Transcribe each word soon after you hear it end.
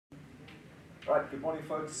Right, good morning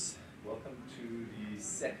folks. Welcome to the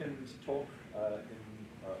second talk of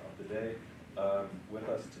the day. With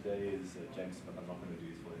us today is James Smith. I'm not going to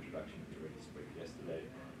do his full introduction, he already spoke yesterday,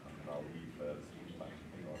 and I'll leave the speaking time to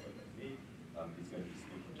him rather than me. He's going to be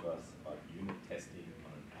speaking to us about unit testing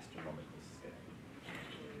on an astronomical scale.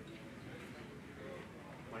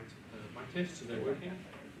 My test, is that working?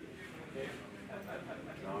 Okay.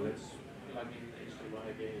 Now let's plug in HDMI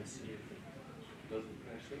again and see if it doesn't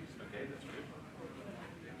crash things. Okay, that's good.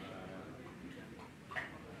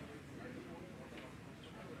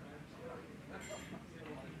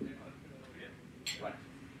 Right.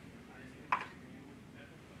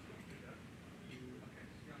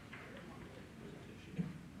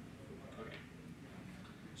 Okay.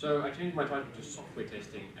 So I changed my title to software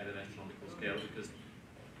testing at an astronomical scale because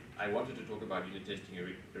I wanted to talk about unit testing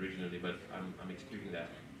originally, but I'm excluding that.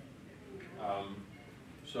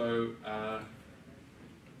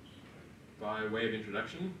 By way of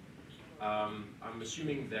introduction, I'm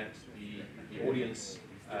assuming that the audience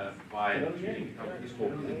by choosing the company's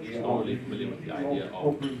talk is normally familiar with the idea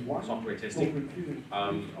of software testing,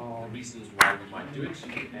 the reasons why we might do it,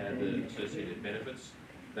 and the associated benefits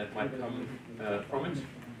that might come from it,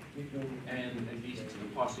 and at least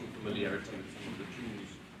the passing familiarity with some of the tools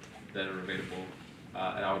that are available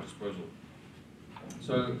at our disposal.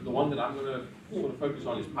 So the one that I'm going to sort of focus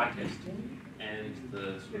on is Pytest, and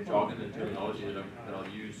the sort of jargon and terminology that I'll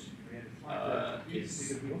use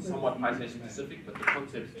is somewhat Pytest specific, but the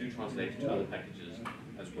concepts do translate to other packages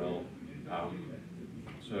as well.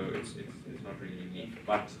 So it's not really unique,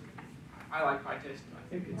 but I like Pytest. I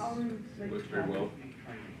think it works very well,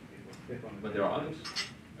 but there are others.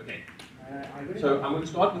 Okay, so I'm going to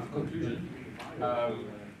start with the conclusion.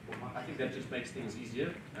 I think that just makes things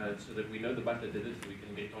easier, so that we know the butler did it, and we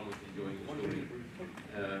can get on with enjoying the story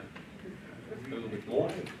a little bit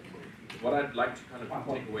more. What I'd like to kind of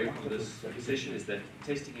take away from this session is that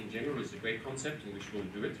testing in general is a great concept, and we should all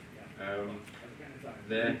do it.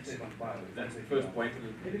 That's the first point.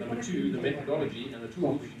 And number two, the methodology and the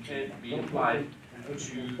tools can be applied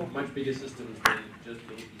to much bigger systems than just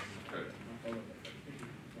little pieces of code.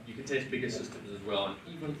 You can test bigger systems as well, and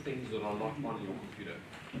even things that are not on your computer.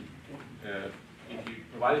 If you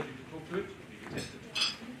provided you can talk to it, you can test it.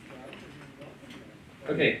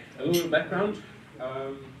 Okay, a little bit of background.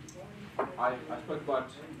 I spoke about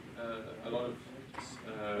a lot of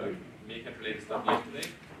MeerKAT related stuff yesterday,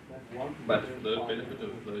 but for the benefit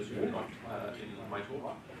of those who are not in my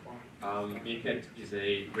talk, MeerKAT is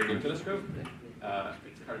a radio telescope.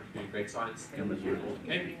 It's currently doing great science here in North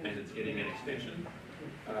Cape, and it's getting an extension.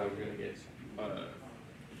 We're going to get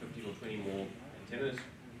 15 or 20 more antennas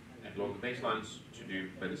and longer baselines to do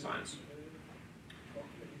better science.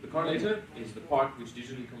 The correlator is the part which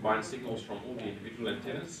digitally combines signals from all the individual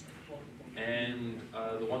antennas, and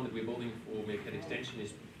the one that we're building for MeerKAT extension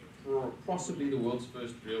is possibly the world's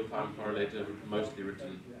first real-time correlator, mostly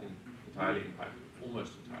written entirely in Python,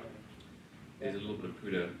 almost entirely. There's a little bit of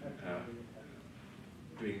CUDA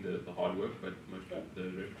doing the hard work, but most of the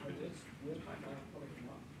rest of it is Python.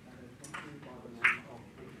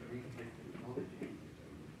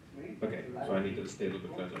 Okay, so I need to stay a little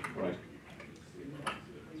bit closer. Right.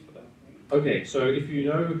 Okay, so if you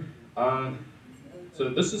know, so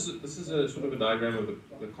this is a sort of a diagram of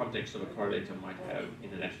the context of a correlator might have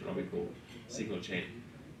in an astronomical signal chain.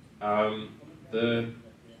 The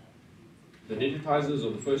digitizers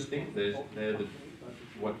are the first thing. They're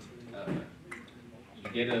what you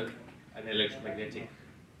get an electromagnetic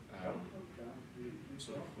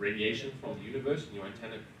sort of radiation from the universe, and your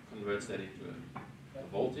antenna converts that into a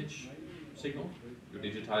voltage signal. Your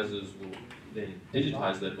digitizers will then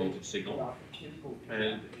digitize that voltage signal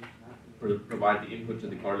and provide the input to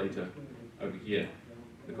the correlator over here.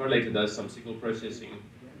 The correlator does some signal processing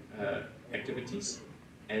activities,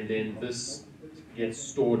 and then this gets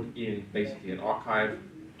stored in basically an archive,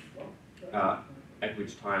 at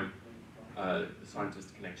which time the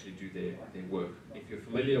scientists can actually do their work. If you're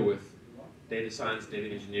familiar with data science, data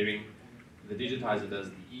engineering, the digitizer does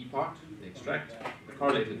the E part, the extract, the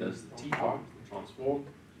correlator does the T part, the transform,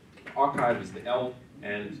 the archive is the L,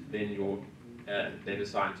 and then your data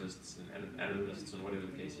scientists and analysts and whatever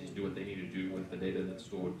the case is do what they need to do with the data that's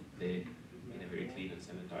stored there in a very clean and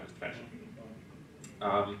sanitized fashion.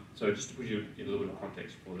 So just to put you in a little bit of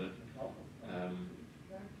context for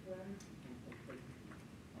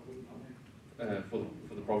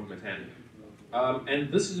the problem at hand.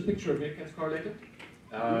 And this is a picture of MeerKAT's correlator.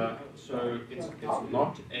 So it's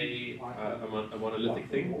not a monolithic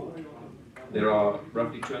thing. There are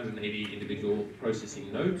roughly 280 individual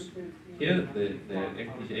processing nodes here. They're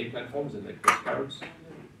FPGA platforms and they're cross carrots.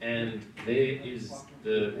 And there is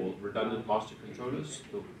the redundant master controllers,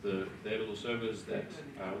 the little servers that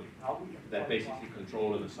that basically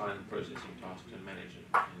control and assign processing tasks and manage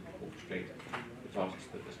and orchestrate the tasks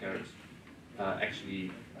that the scarabs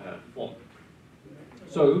actually perform.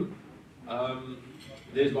 So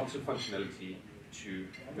there's lots of functionality to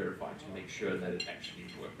verify to make sure that it actually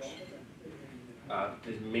works.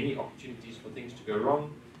 There's many opportunities for things to go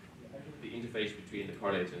wrong. The interface between the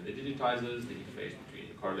correlator and the digitizers, the interface between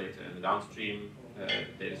the correlator and the downstream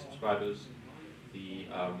data subscribers, the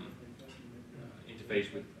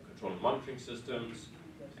interface with control and monitoring systems,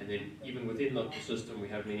 and then even within the system we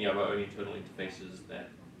have many of our own internal interfaces that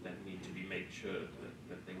need to be made sure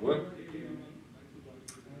that they work.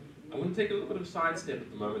 I'm going to take a little bit of a sidestep at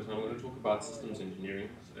the moment, and I'm going to talk about systems engineering,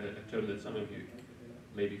 a term that some of you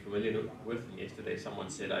may be familiar with. And yesterday someone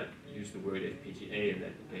said I used the word FPGA and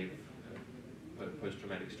that gave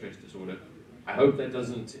post-traumatic stress disorder. I hope that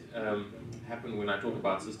doesn't happen when I talk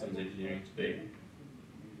about systems engineering today.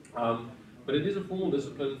 But it is a formal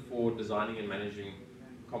discipline for designing and managing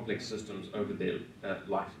complex systems over their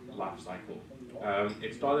life cycle.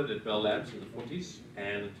 It started at Bell Labs in the 40s,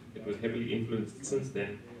 and it was heavily influenced since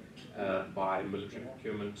then by military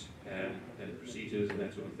procurement and procedures and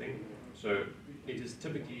that sort of thing. So it is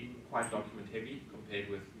typically quite document heavy compared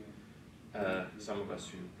with some of us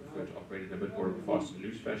who prefer to operate in a bit more of a fast and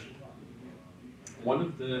loose fashion. One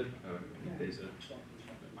of the,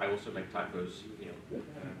 I also make typos,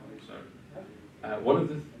 one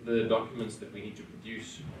of the documents that we need to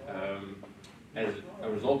produce as a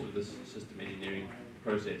result of this system engineering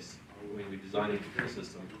process when we're designing the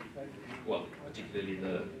system, well, particularly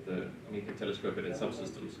the MeerKAT telescope and its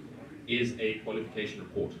subsystems, is a qualification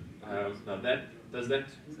report. Now that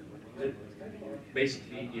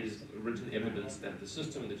basically is written evidence that the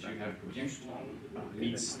system that you have produced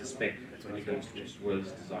meets the spec against which it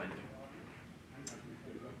was designed.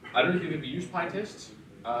 I don't know if you've ever used Pytest.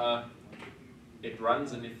 It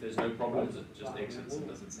runs, and if there's no problems, it just exits and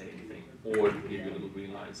doesn't say anything. Or it will give you a little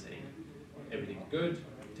green line saying everything's good,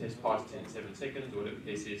 test passed in 7 seconds, or whatever the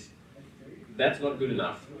case is. That's not good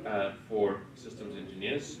enough for systems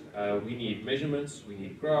engineers. We need measurements, we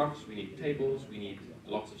need graphs, we need tables, we need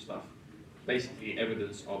lots of stuff. Basically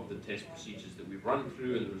evidence of the test procedures that we've run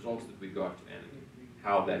through and the results that we got and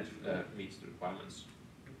how that meets the requirements.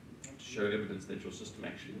 To show evidence that your system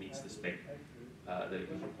actually meets the spec that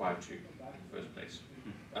it was required to in the first place.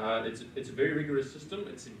 It's a very rigorous system.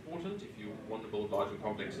 It's important if you want to build large and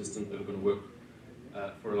complex systems that are going to work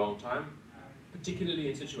for a long time, particularly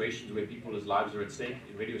in situations where people's lives are at stake.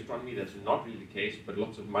 In radio astronomy, that's not really the case, but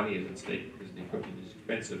lots of money is at stake because the equipment is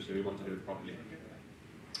expensive, so we want to do it properly.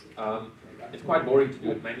 It's quite boring to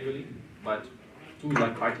do it manually, but tools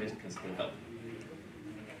like Pytest can still help.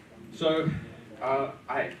 So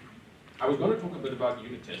I was going to talk a bit about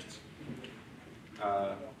unit tests,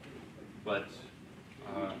 but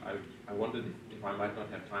I wondered if I might not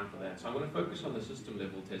have time for that. So I'm going to focus on the system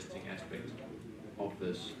level testing aspect of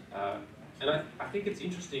this. And I think it's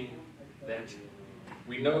interesting that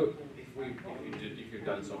we know if you've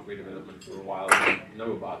done software development for a while, you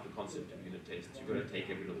know about the concept of unit tests. You've got to take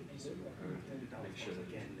every little piece of your code and make sure that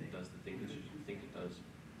it does the thing that you think it does.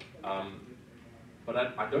 But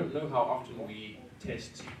I don't know how often we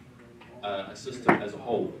test a system as a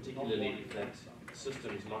whole, particularly if that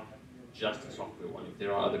system is not just a software one, if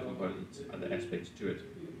there are other components, other aspects to it.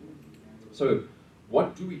 So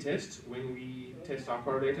what do we test when we test our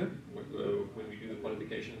correlator, when we do the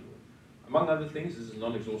qualification? Among other things, this is a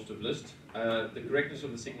non-exhaustive list, the correctness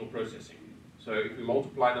of the signal processing. So if we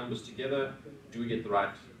multiply numbers together, do we get the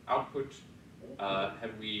right output?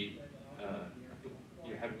 Have we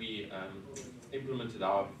implemented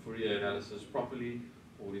our Fourier analysis properly?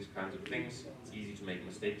 All these kinds of things. It's easy to make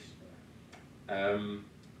mistakes.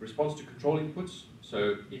 Response to control inputs.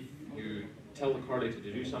 So if you tell the correlator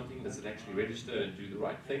to do something, does it actually register and do the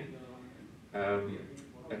right thing?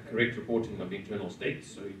 A correct reporting of internal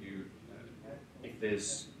states. So if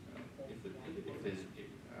there's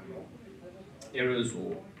errors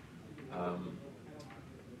or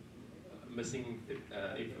missing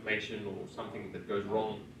information or something that goes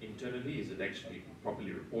wrong internally, is it actually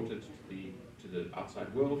properly reported to the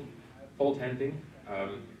outside world? Fault handling.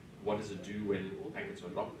 What does it do when packets are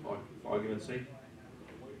dropped, for argument's sake?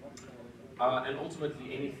 And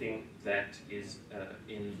ultimately anything that is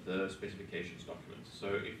in the specifications document.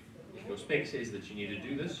 So if your spec says that you need to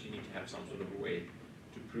do this, you need to have some sort of a way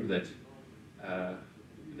to prove that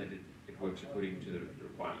it works according to the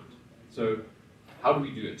requirement. So how do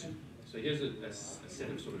we do it? So here's a set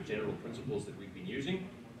of sort of general principles that we've been using.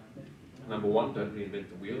 Number one, don't reinvent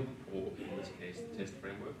the wheel, or in this case, the test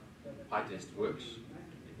framework. Pytest works.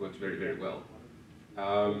 It works very, very well.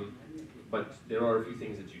 But there are a few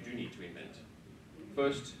things that you do need to invent.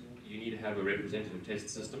 First, you need to have a representative test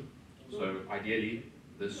system. So ideally,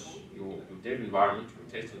 your dev environment,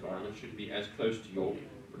 your test environment, should be as close to your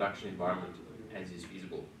production environment as is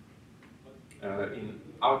feasible. In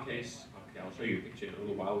our case, okay, I'll show you a picture in a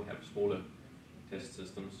little while. We have smaller test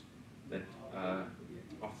systems that are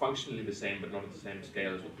functionally the same, but not at the same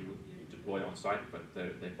scale as what we would deploy on site, but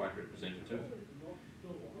they're quite representative.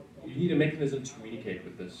 You need a mechanism to communicate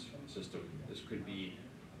with this system. This could be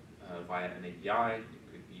via an API,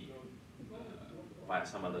 it could be via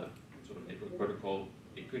some other sort of network protocol,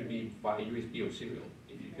 it could be via USB or serial.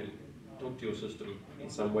 If you can talk to your system in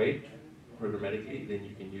some way, programmatically, then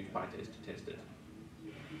you can use Pytest to test it.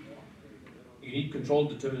 You need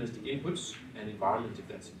controlled deterministic inputs and environment if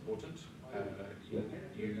that's important.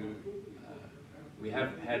 We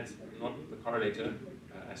have had, not the correlator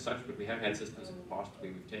as such, but we have had systems in the past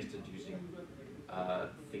where we've tested using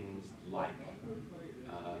things like,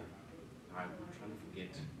 I'm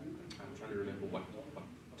trying to remember what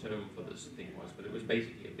term for this thing was, but it was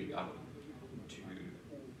basically a big oven to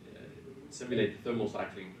simulate the thermal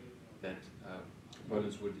cycling that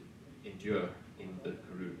components would endure in the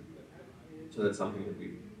Karoo. So that's something that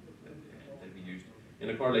we used. In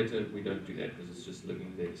a correlator, we don't do that because it's just living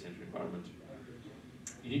in the data center environment.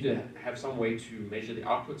 You need to have some way to measure the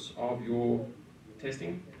outputs of your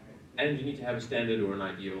testing, and you need to have a standard or an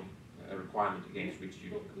ideal, a requirement against which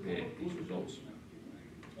you compare these results.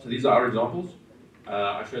 So these are our examples.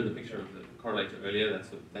 I showed the picture of the correlator earlier.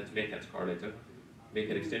 That's MeerKAT's correlator.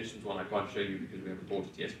 MeerKAT extensions one I can't show you because we haven't bought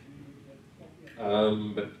it yet.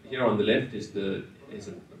 But here on the left is a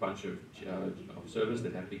bunch of servers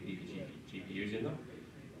that have big beefy GPUs in them,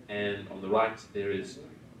 and on the right there is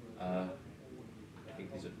I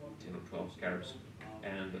think these are 10 or 12 scarabs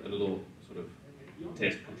and a little sort of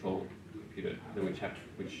test control computer,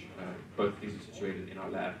 which both these are situated in our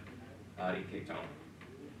lab in Cape Town.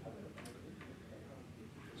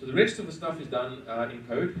 So the rest of the stuff is done in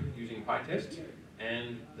code using Pytest,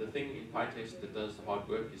 and the thing in Pytest that does the hard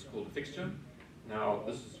work is called a fixture. Now,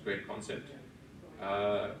 this is a great concept.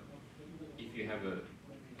 If you have a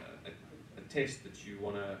test that you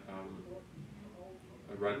want to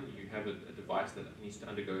run, you have a device that needs to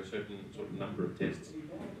undergo a certain sort of number of tests.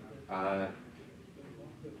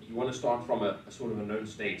 You want to start from a sort of a known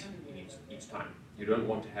state in each time. You don't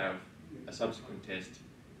want to have a subsequent test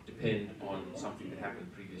depend on something that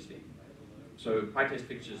happened previously. So Pytest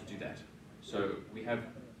fixtures do that. So we have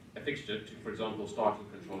a fixture to, for example, start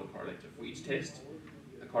and control a correlator. For each test,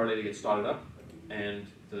 a correlator gets started up, and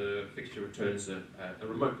the fixture returns a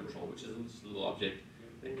remote control, which is this little object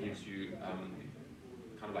that gives you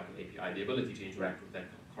kind of like an API, the ability to interact with that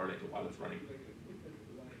correlator while it's running.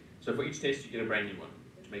 So for each test, you get a brand new one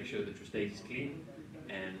to make sure that your state is clean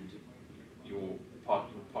and your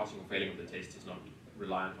passing or failing of the test is not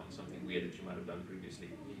reliant on something weird that you might have done previously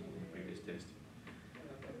in the previous test.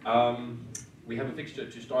 We have a fixture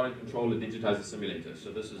to start and control a digitizer simulator.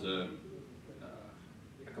 So this is a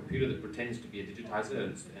computer that pretends to be a digitizer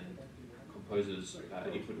and composes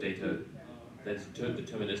input data that's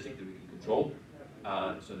deterministic that we can control,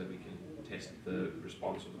 so that we can test the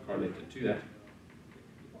response of the correlator to that.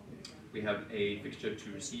 We have a fixture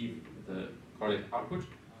to receive the correlator output,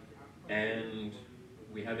 and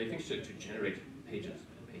we have a fixture to generate pages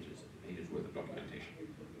and pages and pages worth of documentation.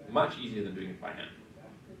 Much easier than doing it by hand.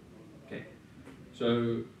 Okay,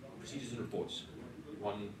 so procedures and reports.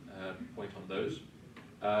 One point on those.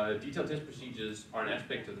 Detailed test procedures are an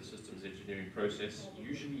aspect of the systems engineering process.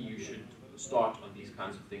 Usually you should start on these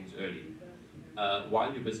kinds of things early.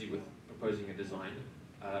 While you're busy with proposing a design,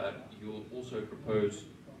 you'll also propose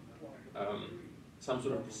some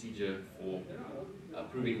sort of procedure for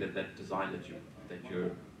proving that that design that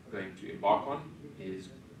you're going to embark on is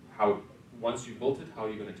how, once you've built it, how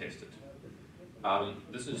you're going to test it.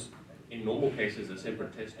 This is, in normal cases, a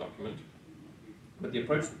separate test document, but the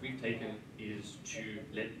approach that we've taken is to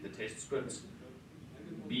let the test scripts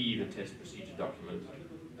be the test procedure document,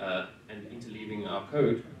 and interleaving our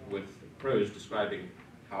code with prose describing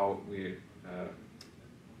how we're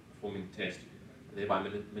performing the test, thereby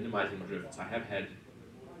minimizing drifts. I have had,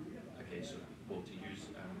 okay, so well, to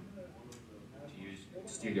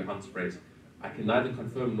steal your Hunt's phrase, I can neither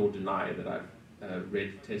confirm nor deny that I've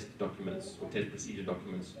read test documents or test procedure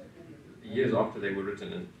documents years after they were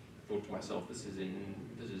written and thought to myself, this is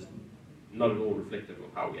not at all reflective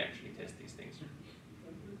of how we actually test these things.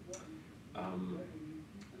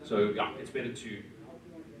 So yeah, it's better to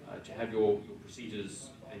have your procedures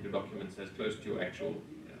in your documents as close to your actual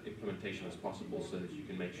implementation as possible, so that you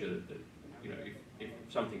can make sure that, if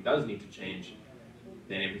something does need to change,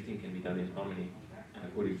 then everything can be done in harmony and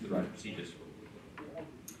according to the right procedures.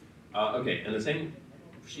 Okay, and the same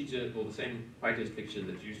procedure, or the same Pytest fixture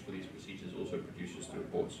that's used for these procedures also produces the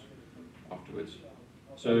reports afterwards.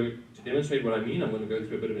 So to demonstrate what I mean, I'm going to go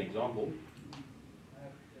through a bit of an example.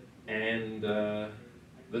 And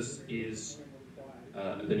this is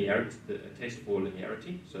linearity, a test for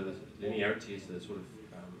linearity. So the linearity is the sort of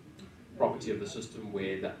property of the system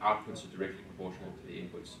where the outputs are directly proportional to the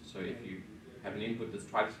inputs. So if you have an input that's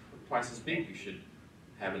twice as big, you should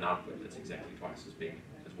have an output that's exactly twice as big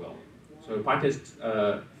as well. So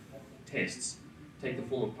Pytest tests take the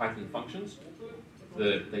form of Python functions.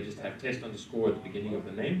 They just have test underscore at the beginning of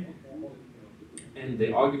the name. And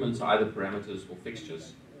the arguments are either parameters or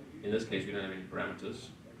fixtures. In this case, we don't have any parameters.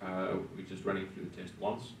 We're just running through the test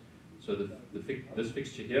once. So this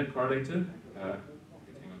fixture here, correlator,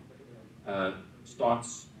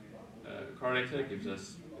 starts correlator, gives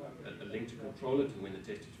us a link to control it, and when the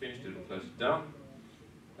test is finished, it will close it down.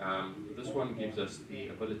 This one gives us the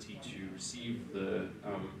ability to receive the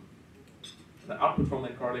output from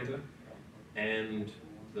that correlator, and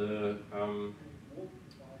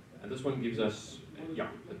this one gives us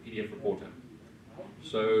the PDF reporter.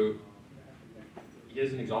 So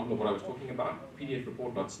here's an example of what I was talking about. PDF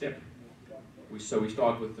report.step. So we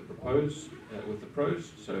start with the pros.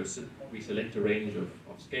 So we select a range of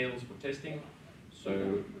scales for testing.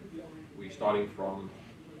 So we're starting from,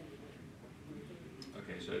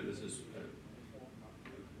 okay, so this is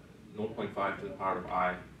 0.5 to the power of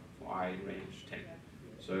I for I in range 10.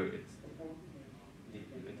 So it's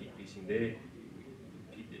decreasing there.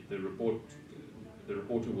 The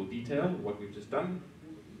reporter will detail what we've just done.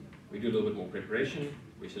 We do a little bit more preparation.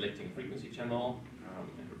 We're selecting a frequency channel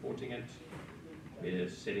and reporting it. We're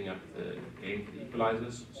setting up the gain for the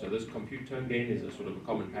equalizers. So this compute tone gain is a sort of a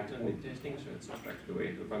common pattern in testing, so it's abstracted away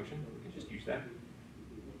into a function. We can just use that.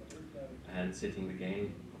 And setting the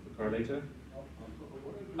gain of the correlator.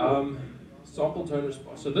 Sample tone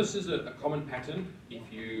response. So this is a common pattern.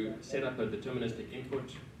 If you set up a deterministic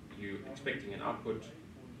input, you're expecting an output,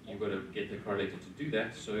 you've got to get the correlator to do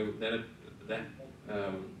that. So that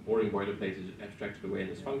boring boilerplate is abstracted away in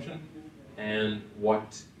this function. And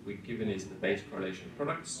what we're given is the base correlation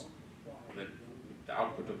products, the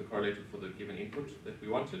output of the correlator for the given input that we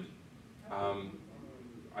wanted.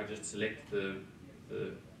 I just select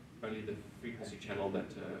only the frequency channel that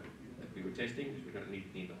we were testing, because we don't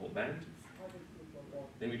need the whole band.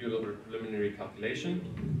 Then we do a little bit of preliminary calculation.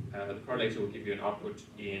 The correlator will give you an output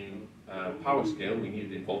in power scale. We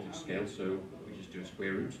need it in voltage scale, so we just do a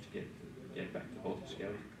square root to get back to voltage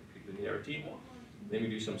scale to complete linearity. Then we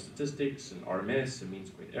do some statistics, an RMS, a mean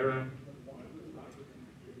squared error.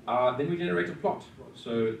 Then we generate a plot.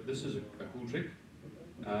 So this is a cool trick.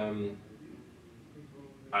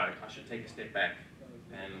 I should take a step back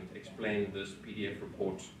and explain this PDF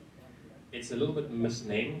report. It's a little bit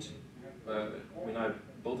misnamed. When I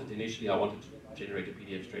built it initially, I wanted to generate a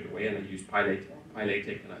PDF straight away, and I used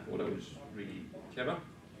PyLatex, and I thought it was really clever.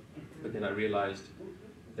 But then I realized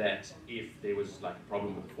that if there was like a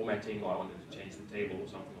problem with the formatting, or I wanted to change the table or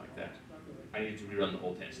something like that, I needed to rerun the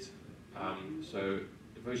whole test. So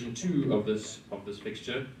version 2 of this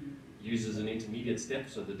fixture uses an intermediate step,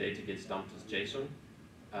 so the data gets dumped as JSON.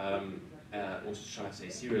 Also, shall I say,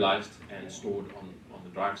 serialized and stored on the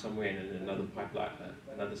drive somewhere, and then another pipeline,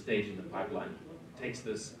 another stage in the pipeline takes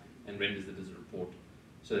this and renders it as a report,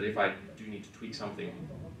 so that if I do need to tweak something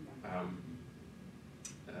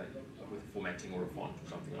with formatting or a font or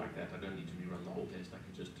something like that, I don't need to rerun the whole test. I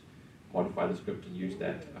can just modify the script and use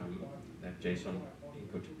that JSON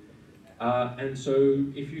input. And so,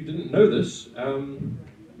 if you didn't know this,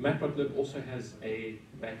 Matplotlib also has a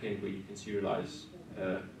backend where you can serialize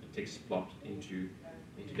a text plot into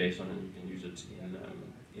JSON, and you can use it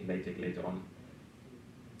in LaTeX later on,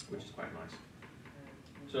 which is quite nice.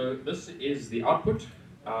 So this is the output.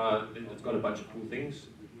 It's got a bunch of cool things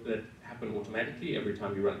that happen automatically every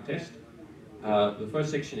time you run a test. The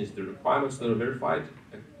first section is the requirements that are verified.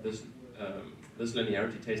 This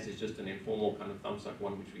linearity test is just an informal kind of thumbs up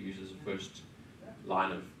one, which we use as a first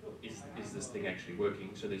line of, is this thing actually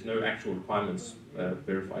working? So there's no actual requirements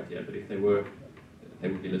verified here, but if they were, they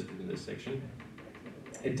would be listed in this section.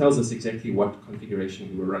 It tells us exactly what configuration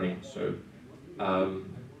we were running. So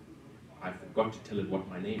I forgot to tell it what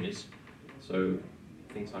my name is, so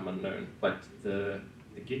it thinks I'm unknown. But the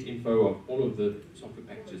git info of all of the software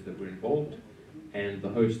packages that were involved and the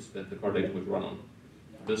hosts that the correlator was run on.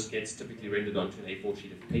 This gets typically rendered onto an A4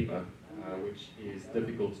 sheet of paper, which is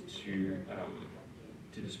difficult to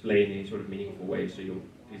to display in any sort of meaningful way, so you'll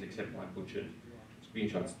please accept my butchered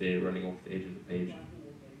screenshots there running off the edge of the page.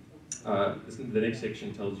 The next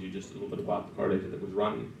section tells you just a little bit about the correlator that was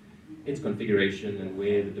run, its configuration, and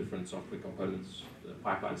where the different software components, the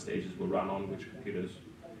pipeline stages, will run on which computers.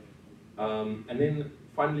 And then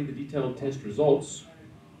finally, the detailed test results,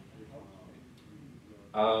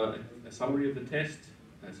 a summary of the test,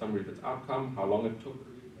 a summary of its outcome, how long it took,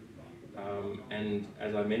 and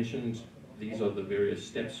as I mentioned, these are the various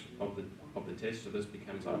steps of the test, so this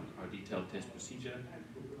becomes our detailed test procedure,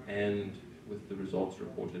 and with the results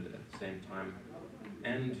reported at the same time,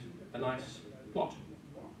 and a nice plot,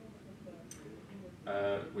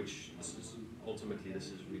 which this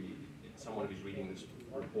is really, someone who's reading this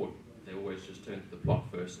report, they always just turn to the plot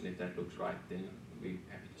first, and if that looks right, then we're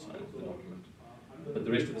happy to sign off the document. But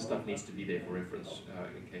the rest of the stuff needs to be there for reference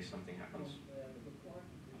in case something happens.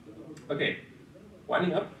 Okay,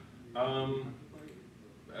 winding up.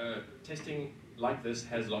 Testing like this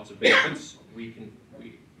has lots of benefits. We can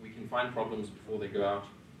find problems before they go out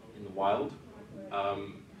in the wild.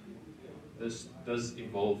 This does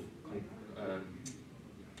involve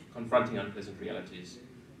confronting unpleasant realities,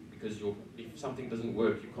 because if something doesn't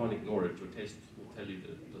work, you can't ignore it. Your test will tell you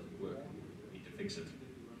that it doesn't work and you need to fix it.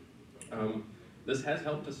 This has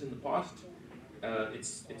helped us in the past.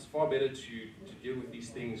 It's far better to deal with these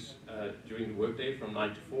things during the workday from 9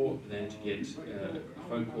 to 4 than to get a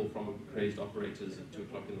phone call from crazed operators at 2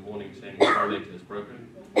 o'clock in the morning saying the correlator is broken.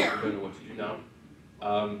 I don't know what to do now.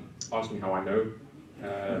 Ask me how I know.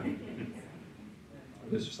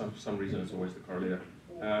 There's for some reason it's always the correlator.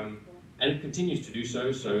 And it continues to do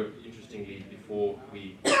so. So interestingly, before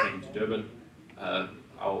we came to Durban, our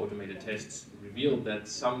automated tests revealed that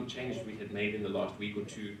some changes we had made in the last week or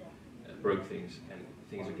two broke things, and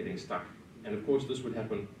things are getting stuck. And of course, this would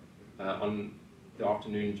happen on the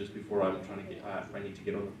afternoon just before I need to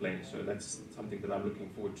get on the plane. So that's something that I'm looking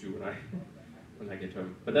forward to when I get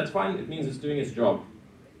home. But that's fine. It means it's doing its job.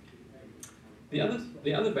 The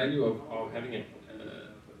other value of having a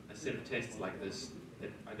set of tests like this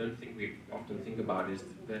that I don't think we often think about is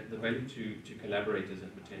the value to collaborators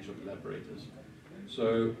and potential collaborators.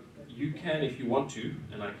 So you can, if you want to,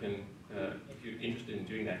 and I can, if you're interested in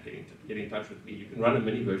doing that, get in touch with me. You can run a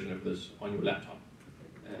mini version of this on your laptop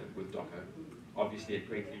with Docker. Obviously, at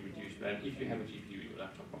greatly reduced RAM if you have a GPU in your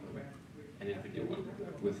laptop, by the way, and an NVIDIA one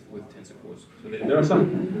with tensor cores.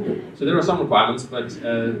 So there are some requirements, but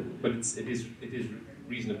it is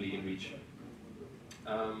reasonably in reach.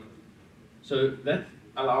 So that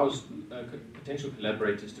allows potential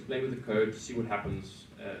collaborators to play with the code, to see what happens.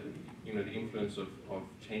 The influence of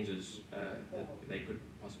changes that they could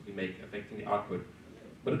possibly make affecting the output.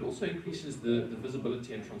 But it also increases the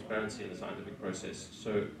visibility and transparency in the scientific process.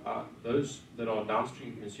 So those that are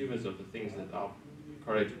downstream consumers of the things that our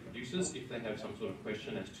correlator produces, if they have some sort of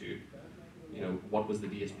question as to, what was the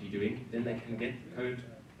DSP doing, then they can get the code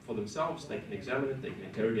for themselves, they can examine it, they can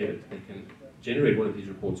interrogate it, they can generate one of these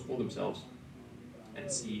reports for themselves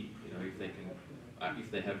and see, if they can,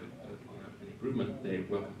 if they have an improvement, they're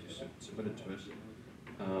welcome to submit it to us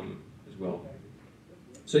as well.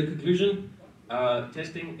 So in conclusion,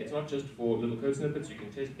 testing, it's not just for little code snippets, you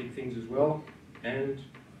can test big things as well, and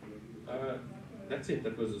that's it.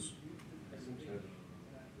 That was,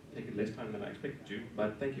 take it less time than I expected to,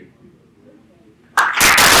 but thank you.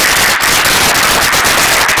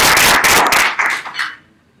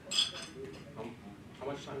 How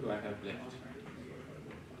much time do I have left?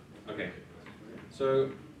 Okay,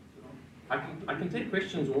 so I can take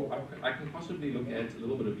questions, or I can possibly look at a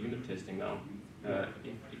little bit of unit testing now,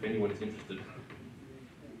 if anyone is interested.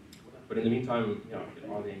 But in the meantime,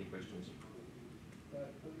 are there any questions?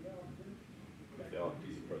 If there are,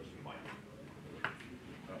 please approach the mic.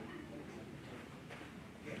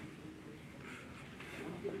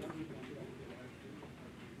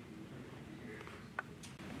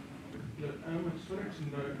 I just wanted to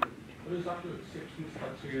know, what is like your exceptions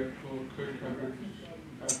criteria for code coverage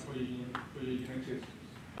for your unit tests?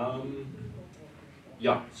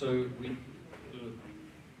 Yeah, so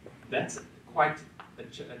that's quite a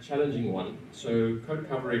challenging one. So code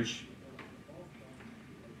coverage,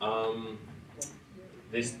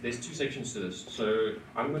 there's two sections to this. So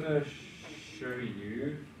I'm going to show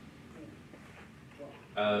you.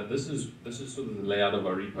 This is sort of the layout of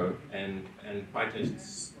our repo, and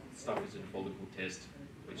Pytest stuff is in a folder called test,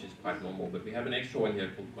 which is quite normal. But we have an extra one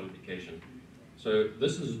here called qualification. So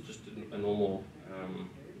this is just a normal.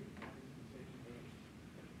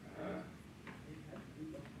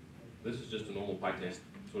 This is just a normal Pytest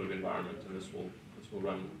sort of environment, and this will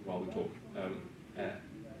run while we talk.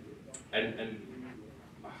 And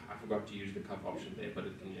I forgot to use the cuff option there, but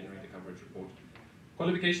it can generate a coverage report.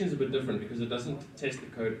 Qualification is a bit different because it doesn't test the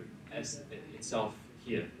code as itself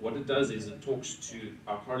here. What it does is it talks to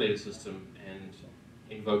our correlator system and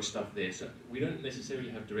invokes stuff there. So we don't necessarily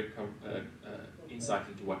have direct insight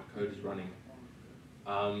into what code is running.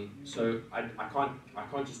 So I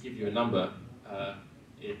can't just give you a number.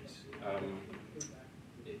 It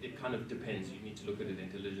kind of depends. You need to look at it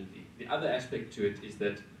intelligently. The other aspect to it is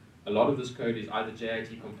that a lot of this code is either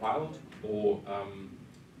JIT compiled or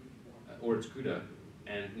it's CUDA,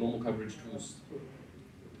 and normal coverage tools,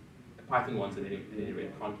 Python ones at any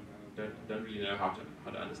rate, don't really know how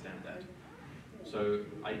to understand that. So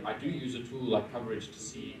I do use a tool like coverage to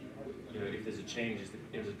see, if there's a change, is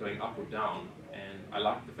it going up or down, and I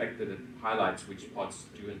like the fact that it highlights which parts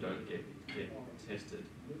do and don't get tested.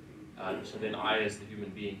 So then I, as the human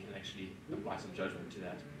being, can actually apply some judgment to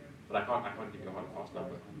that. But I can't give you a hard and fast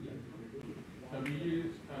number. We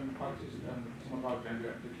use Pytest some of our vendor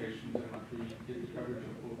applications, and we get the coverage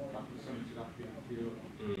report similar to that field.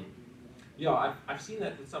 Yeah, I've seen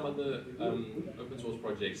that with some other open source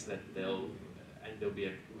projects, that there'll be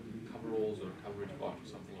a coveralls or a coverage bot or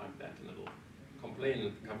something like that, and it'll complain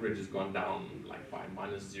that the coverage has gone down like by -0.08%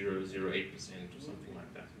 or something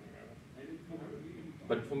like that.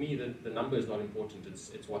 But for me, the number is not important.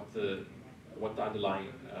 It's what the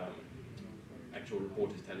underlying actual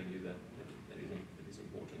report is telling you that is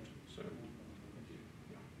important. So.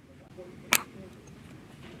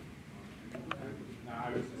 I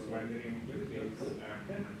was just wondering if there's like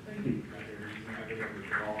a reason other than the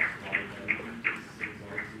cost,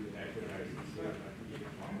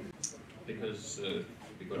 because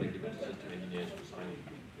we've got to give it to system engineers for signing.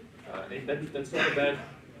 That's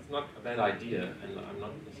not a bad idea, and I'm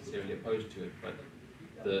not necessarily opposed to it, but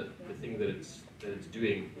the thing that it's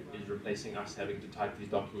doing is replacing us having to type these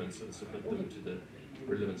documents and submit them to the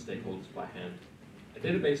relevant stakeholders by hand. A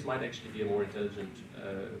database might actually be a more intelligent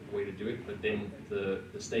way to do it, but then the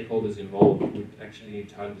stakeholders involved would actually need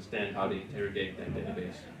to understand how to interrogate that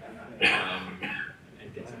database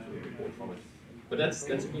and get some sort of report from it. But that's a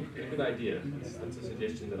good idea. That's a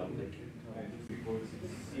suggestion that I'll take. Because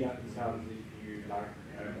it sounds if you like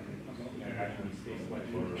running these tests like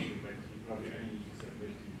for you probably only use it system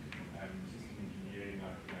engineering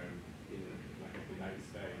like at the late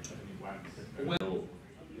stage only once. Well,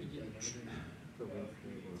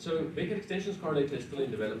 so MeerKAT extensions correlator is still in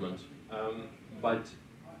development, but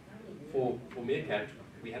for MeerKAT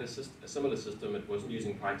we had a similar system. It wasn't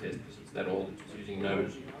using Pytest because it's that old. It was using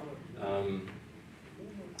Node,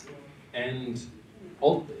 and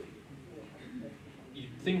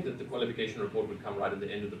you'd think that the qualification report would come right at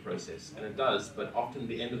the end of the process, and it does, but often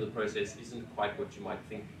the end of the process isn't quite what you might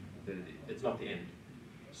think that it is. It's not the end.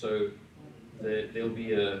 So there'll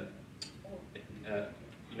be an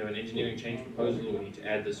engineering change proposal, or we need to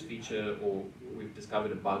add this feature, or we've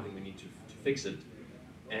discovered a bug and we need to fix it.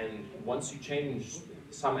 And once you change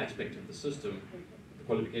some aspect of the system, the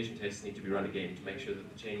qualification tests need to be run again to make sure that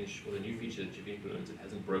the change or the new feature that you've implemented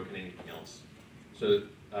hasn't broken anything else. So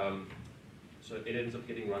so it ends up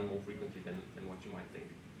getting run more frequently than what you might think.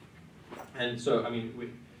 And so, I mean,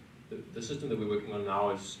 the system that we're working on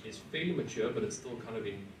now is fairly mature, but it's still kind of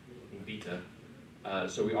in beta.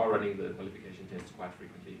 So we are running the qualification tests quite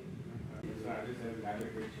frequently. So I just have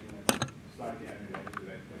another question slightly unrelated to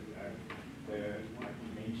that. Like you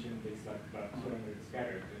mentioned, there's like about 200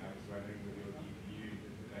 scarabs, and I was wondering with your GPU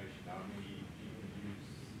implementation, how many GPUs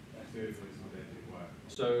servers will that require?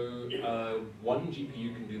 So one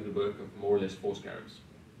GPU can do the work of more or less 4 scarabs.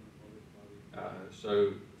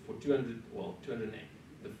 So for 208.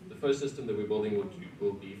 The first system that we're building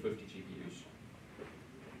will be 50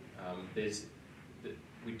 GPUs.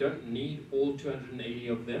 We don't need all 280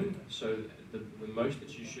 of them, so the most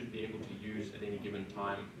that you should be able to use at any given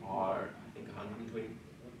time are, I think,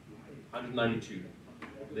 192.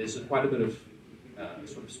 There's quite a bit of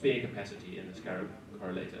sort of spare capacity in the scarab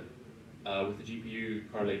correlator. With the GPU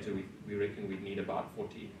correlator, we reckon we'd need about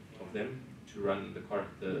 40 of them to run the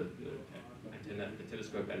antenna, the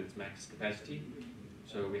telescope at its max capacity.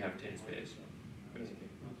 So we have 10 spares, basically.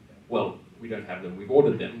 Well, we don't have them. We've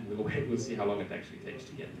ordered them. We'll see how long it actually takes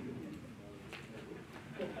to get them.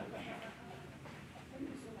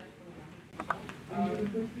 The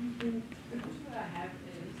question that I have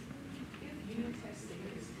is, if unit testing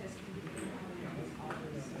is testing the components of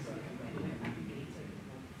the system and they're aggregated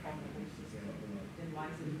from the whole system, then why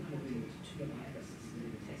is it important to have a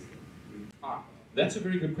system testing? That's a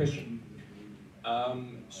very good question.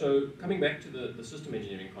 So coming back to the system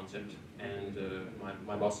engineering concept, and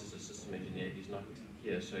my boss is a system engineer. He's not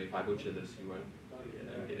here, so if I butcher this, he won't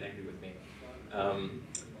get angry with me.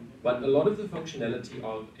 But a lot of the functionality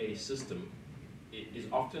of a system is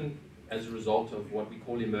often as a result of what we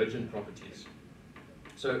call emergent properties.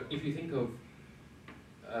 So if you think of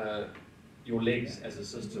your legs as a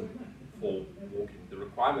system for walking, the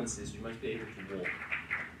requirements is you must be able to walk.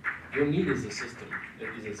 Your knee is a system,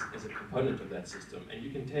 is a component of that system, and you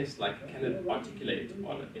can test, like, can it articulate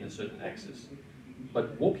in a certain axis.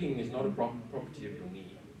 But walking is not a property of your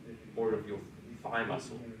knee or of your thigh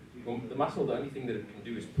muscle. The muscle, the only thing that it can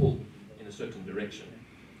do is pull in a certain direction.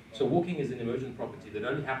 So walking is an emergent property that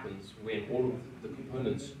only happens when all of the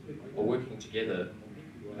components are working together.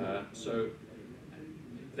 So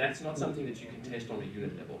that's not something that you can test on a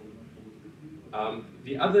unit level.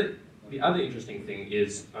 The other interesting thing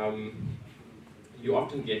is you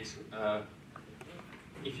often get,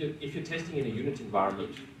 if you're testing in a unit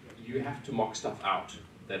environment, you have to mock stuff out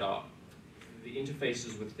that are the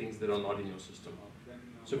interfaces with things that are not in your system.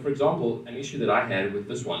 So for example, an issue that I had with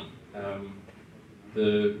this one,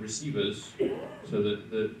 the receivers, so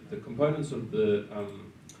the components of the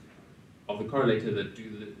correlator that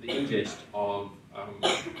do the ingest of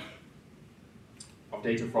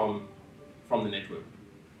data from the network.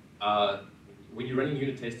 When you're running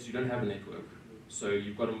unit tests, you don't have a network, so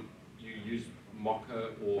you use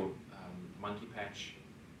Mocha or Monkey Patch.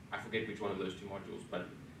 I forget which one of those two modules, but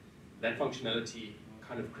that functionality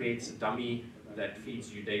kind of creates a dummy that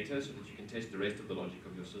feeds you data so that you can test the rest of the logic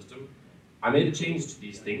of your system. I made a change to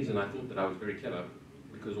these things, and I thought that I was very clever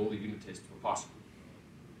because all the unit tests were passing.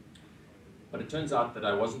 But it turns out that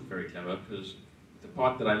I wasn't very clever because the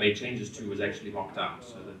part that I made changes to was actually mocked out,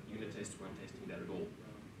 so that unit tests weren't testing that at all.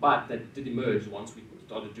 But that did emerge once we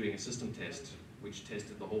started doing a system test, which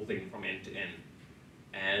tested the whole thing from end to end.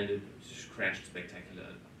 And it just crashed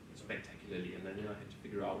spectacularly, and then I had to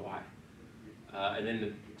figure out why. And then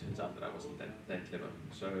it turns out that I wasn't that clever.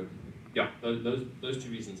 So yeah, those two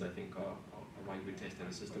reasons I think are why you would test at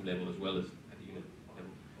a system level as well as at a unit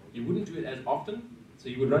level. You wouldn't do it as often, so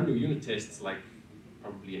you would run your unit tests like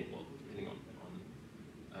probably, well, depending on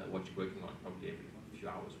what you're working on, probably every few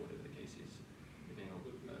hours, whatever the case is.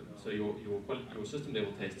 So your system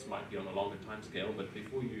level tests might be on a longer time scale, but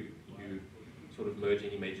before you sort of merge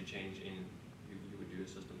any major change in, you would do a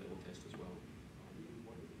system level test as well.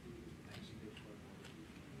 Thanks.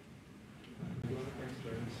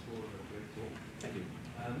 Thanks for a great talk. Thank you.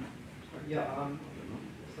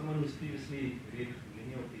 Someone who's previously read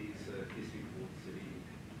many of these case reports,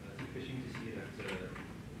 it's refreshing to see that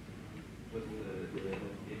with the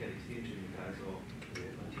MeerKAT extension, you guys are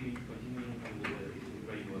continuing on with the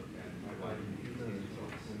framework and providing these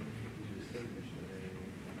results to the system.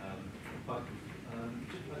 But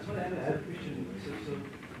I just want to have a question. So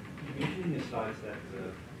you mentioned in your slides that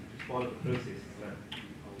as part of the process is that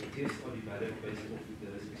the tests are developed based off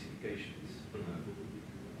the specifications.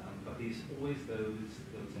 But there's always those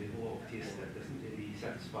level of tests that doesn't really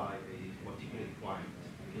satisfy a particular requirement.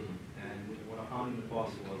 And what I found in the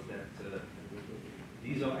past was that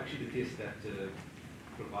these are actually the tests that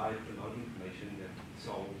provide a lot of information that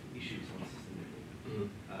solve issues on the system level.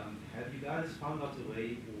 Have you guys found out a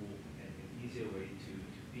way or an easier way to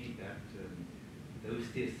feed that those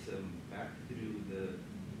tests back through the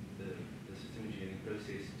system engineering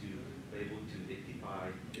process to be able to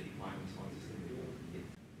rectify the requirements on the system level?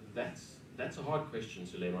 That's a hard question,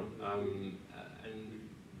 Suleiman. And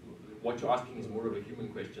what you're asking is more of a human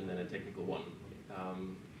question than a technical one.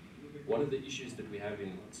 One of the issues that we have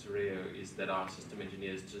in Soreo is that our system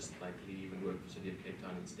engineers just like leave and work for the City of Cape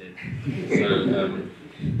Town instead.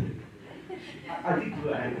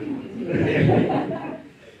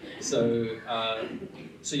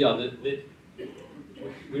 So yeah,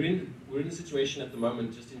 we're in a situation at the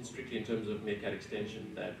moment, just strictly in terms of MeerKAT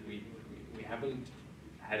extension, that we haven't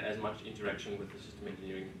had as much interaction with the system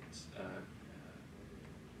engineering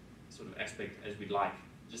sort of aspect as we'd like,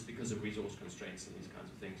 just because of resource constraints and these kinds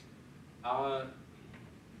of things.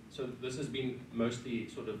 So this has been mostly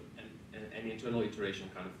sort of an internal iteration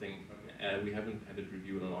kind of thing. We haven't had it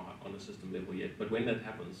reviewed on a system level yet, but when that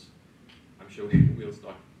happens, I'm sure we'll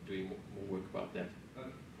start doing more work about that.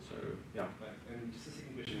 So yeah. And just a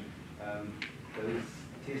second question, those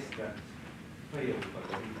tests that fail but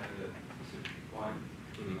don't have a specific requirement,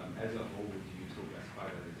 as a whole, do you still classify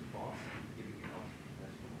that as a pass? Everything else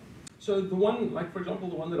as pass? So the one, like for example,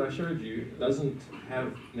 the one that I showed you doesn't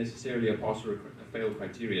have necessarily a pass or a fail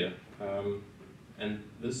criteria, and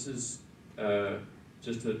this is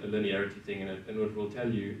just a linearity thing, and it will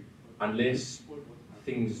tell you unless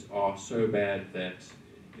things are so bad that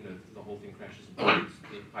the whole thing crashes and fails,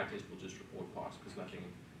 the Pytest will just report pass because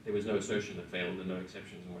there was no assertion that failed and no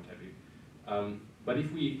exceptions and what have you. But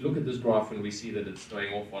if we look at this graph and we see that it's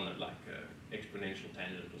going off on a, like an exponential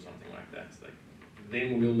tangent or something like that, like,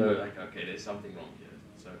 then we'll know, like, okay, there's something wrong here.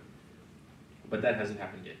 So, but that hasn't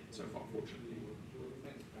happened yet so far, fortunately.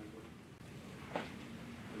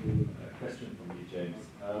 A question from you, James.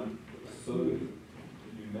 So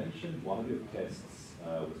you mentioned one of your tests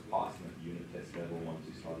was passing at unit test level once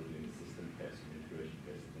you started doing the system test and integration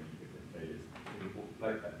test, and then you get the failures.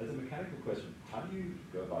 Like, as a mechanical question, how do you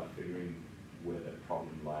go about figuring where the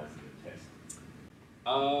problem lies in the test?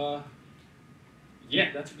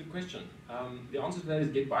 Yeah, that's a good question. The answer to that is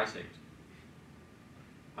git bisect.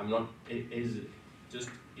 I'm not, is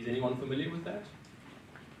anyone familiar with that?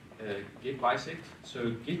 Git bisect.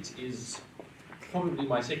 So Git is probably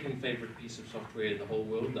my second favorite piece of software in the whole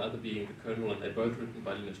world, the other being the kernel, and they're both written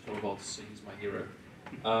by Linus Torvalds, so he's my hero.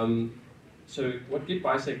 So what git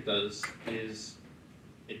bisect does is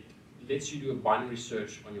it lets you do a binary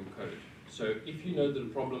search on your code. So if you know that a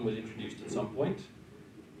problem was introduced at some point,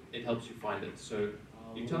 it helps you find it. So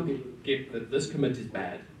you tell Git that this commit is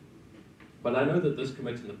bad, but I know that this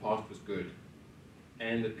commit in the past was good,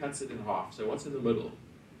 and it cuts it in half. So what's in the middle?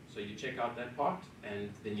 So you check out that part,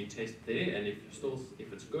 and then you test there, and if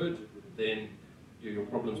it's good, then your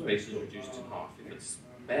problem space is reduced in half. If it's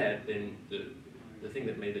bad, then the thing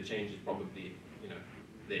that made the change is probably, you know,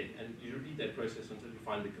 there. And you repeat that process until you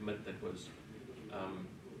find the commit that was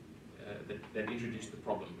that introduced the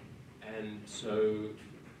problem. And so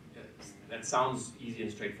that sounds easy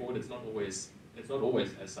and straightforward. It's not always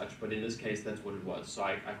as such, but in this case, that's what it was. So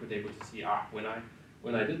I could able to see,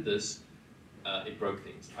 when I did this, it broke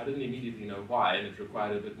things. I didn't immediately know why, and it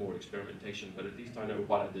required a bit more experimentation, but at least I know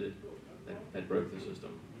what I did that broke the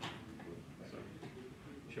system. So,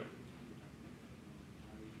 sure.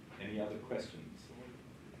 Any other questions?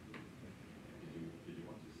 Did you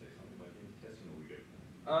want to say something about unit testing, or we good?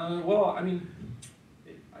 Well, I mean,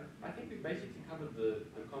 I think we basically covered the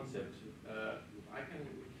concept. I can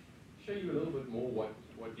show you a little bit more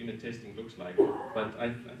what unit testing looks like, but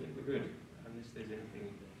I think we're good, unless there's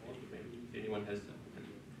anything. If anyone has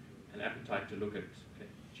an appetite to look at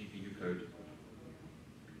GPU code,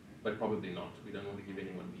 but probably not. We don't want to give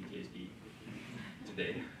anyone PTSD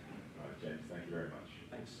today. All right, James, thank you very much.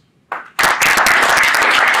 Thanks.